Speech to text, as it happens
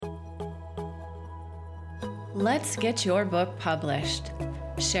Let's get your book published,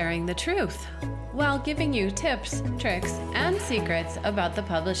 sharing the truth while giving you tips, tricks, and secrets about the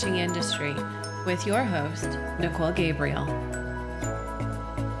publishing industry with your host, Nicole Gabriel.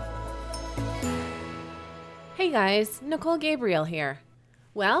 Hey guys, Nicole Gabriel here.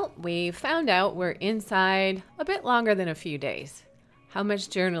 Well, we found out we're inside a bit longer than a few days. How much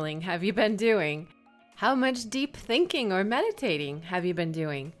journaling have you been doing? How much deep thinking or meditating have you been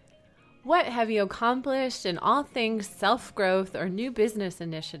doing? What have you accomplished in all things self-growth or new business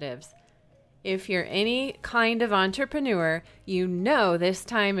initiatives? If you're any kind of entrepreneur, you know this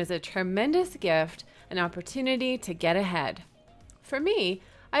time is a tremendous gift, an opportunity to get ahead. For me,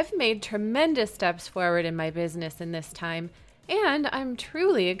 I've made tremendous steps forward in my business in this time, and I'm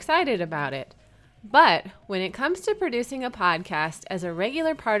truly excited about it. But when it comes to producing a podcast as a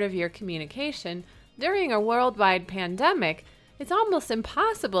regular part of your communication during a worldwide pandemic, it's almost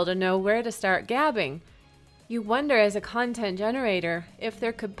impossible to know where to start gabbing. You wonder as a content generator if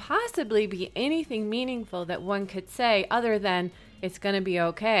there could possibly be anything meaningful that one could say other than it's going to be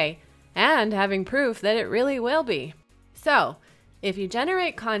okay, and having proof that it really will be. So, if you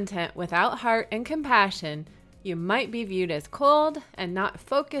generate content without heart and compassion, you might be viewed as cold and not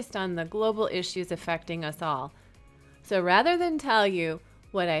focused on the global issues affecting us all. So rather than tell you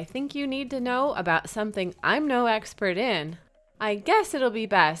what I think you need to know about something I'm no expert in, I guess it'll be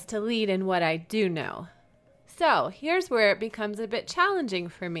best to lead in what I do know. So here's where it becomes a bit challenging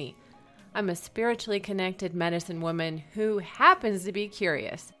for me. I'm a spiritually connected medicine woman who happens to be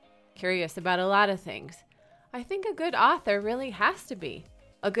curious about a lot of things. I think a good author really has to be.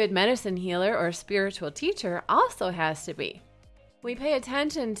 A good medicine healer or spiritual teacher also has to be. We pay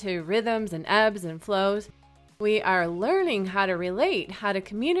attention to rhythms and ebbs and flows. We are learning how to relate, how to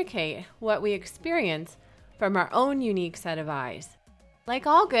communicate what we experience from our own unique set of eyes. Like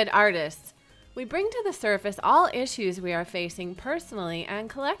all good artists, we bring to the surface all issues we are facing personally and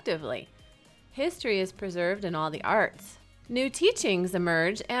collectively. History is preserved in all the arts. New teachings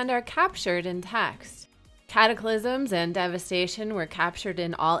emerge and are captured in text. Cataclysms and devastation were captured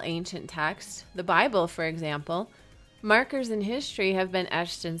in all ancient texts. The Bible, for example. Markers in history have been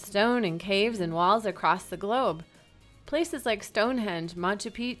etched in stone in caves and walls across the globe. Places like Stonehenge,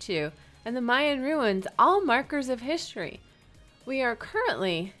 Machu Picchu, and the Mayan ruins, all markers of history. We are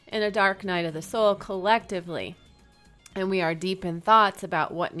currently in a dark night of the soul collectively, and we are deep in thoughts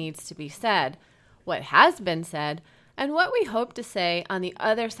about what needs to be said, what has been said, and what we hope to say on the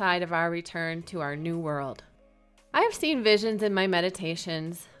other side of our return to our new world. I have seen visions in my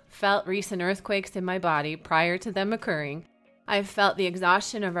meditations, felt recent earthquakes in my body prior to them occurring. I've felt the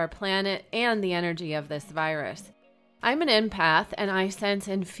exhaustion of our planet and the energy of this virus. I'm an empath, and I sense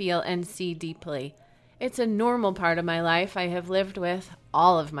and feel and see deeply. It's a normal part of my life I have lived with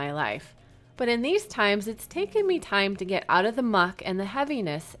all of my life. But in these times, it's taken me time to get out of the muck and the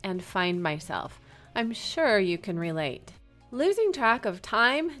heaviness and find myself. I'm sure you can relate. Losing track of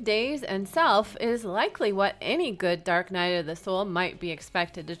time, days, and self is likely what any good dark night of the soul might be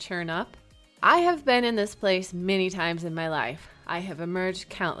expected to churn up. I have been in this place many times in my life. I have emerged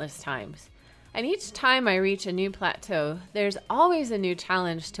countless times. And each time I reach a new plateau, there's always a new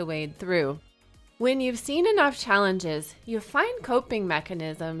challenge to wade through. When you've seen enough challenges, you find coping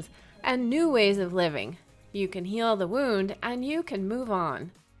mechanisms and new ways of living. You can heal the wound and you can move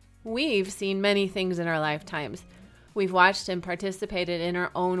on. We've seen many things in our lifetimes. We've watched and participated in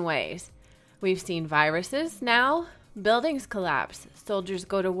our own ways. We've seen viruses now, buildings collapse, soldiers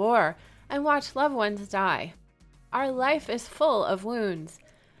go to war, and watch loved ones die. Our life is full of wounds,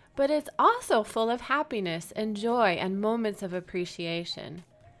 but it's also full of happiness and joy and moments of appreciation.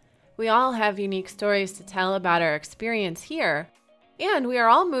 We all have unique stories to tell about our experience here, and we are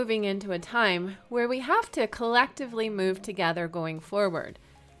all moving into a time where we have to collectively move together going forward.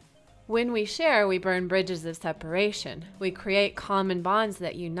 When we share, we burn bridges of separation. We create common bonds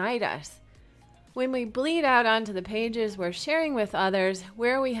that unite us. When we bleed out onto the pages, we're sharing with others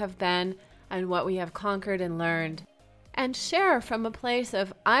where we have been and what we have conquered and learned, and share from a place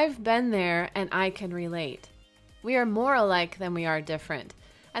of I've been there and I can relate. We are more alike than we are different,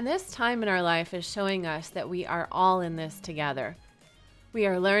 and this time in our life is showing us that we are all in this together. We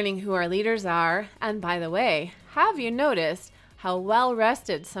are learning who our leaders are, and by the way, have you noticed how well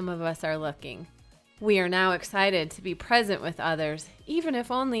rested some of us are looking? We are now excited to be present with others, even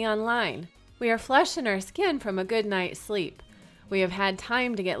if only online. We are flush in our skin from a good night's sleep. We have had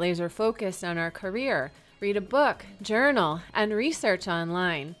time to get laser focused on our career, read a book, journal, and research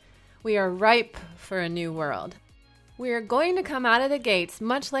online. We are ripe for a new world. We are going to come out of the gates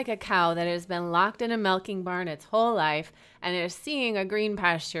much like a cow that has been locked in a milking barn its whole life and is seeing a green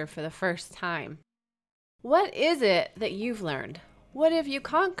pasture for the first time. What is it that you've learned? What have you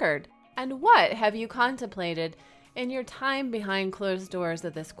conquered? And what have you contemplated in your time behind closed doors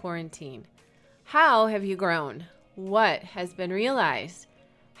of this quarantine? How have you grown? What has been realized?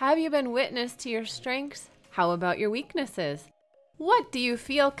 Have you been witness to your strengths? How about your weaknesses? What do you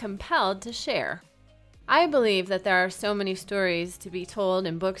feel compelled to share? I believe that there are so many stories to be told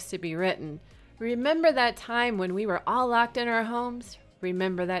and books to be written. Remember that time when we were all locked in our homes?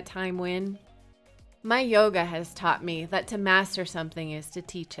 Remember that time when? My yoga has taught me that to master something is to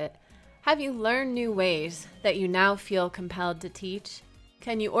teach it. Have you learned new ways that you now feel compelled to teach?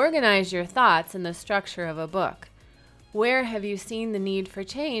 Can you organize your thoughts in the structure of a book? Where have you seen the need for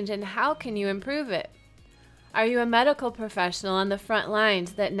change, and how can you improve it? Are you a medical professional on the front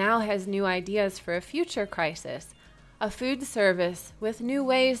lines that now has new ideas for a future crisis? A food service with new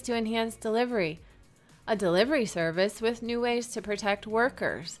ways to enhance delivery? A delivery service with new ways to protect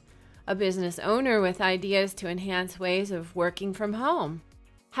workers? A business owner with ideas to enhance ways of working from home?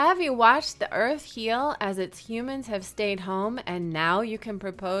 Have you watched the earth heal as its humans have stayed home, and now you can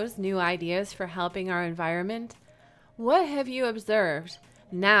propose new ideas for helping our environment? What have you observed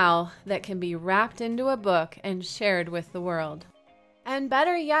now that can be wrapped into a book and shared with the world? And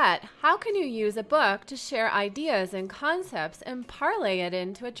better yet, how can you use a book to share ideas and concepts and parlay it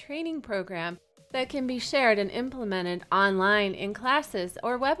into a training program that can be shared and implemented online in classes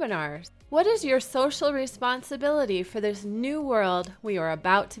or webinars? What is your social responsibility for this new world we are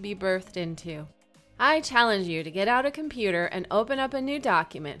about to be birthed into? I challenge you to get out a computer and open up a new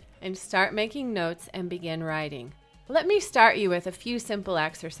document and start making notes and begin writing. Let me start you with a few simple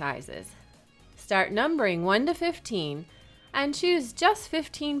exercises. Start numbering 1 to 15 and choose just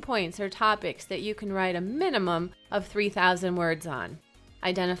 15 points or topics that you can write a minimum of 3,000 words on.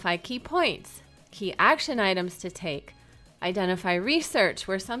 Identify key points, key action items to take. Identify research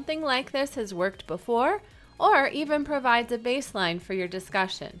where something like this has worked before or even provides a baseline for your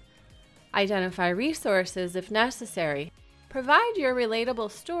discussion. Identify resources if necessary. Provide your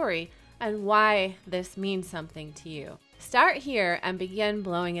relatable story and why this means something to you. Start here and begin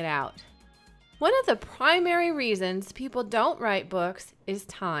blowing it out. One of the primary reasons people don't write books is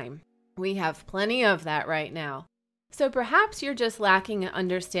time. We have plenty of that right now. So perhaps you're just lacking an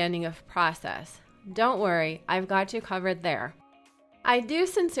understanding of process. Don't worry, I've got you covered there. I do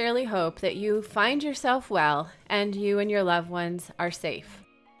sincerely hope that you find yourself well and you and your loved ones are safe.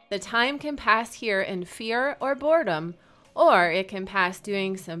 The time can pass here in fear or boredom, or it can pass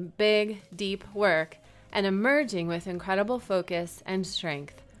doing some big, deep work and emerging with incredible focus and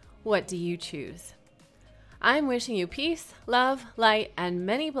strength. What do you choose? I'm wishing you peace, love, light, and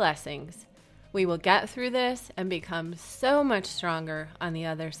many blessings. We will get through this and become so much stronger on the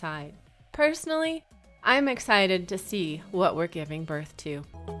other side. Personally, I'm excited to see what we're giving birth to.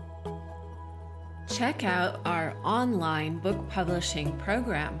 Check out our online book publishing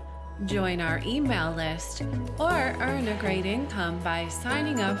program. Join our email list or earn a great income by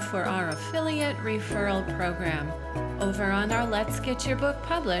signing up for our affiliate referral program over on our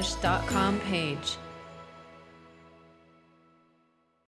letsgetyourbookpublished.com page.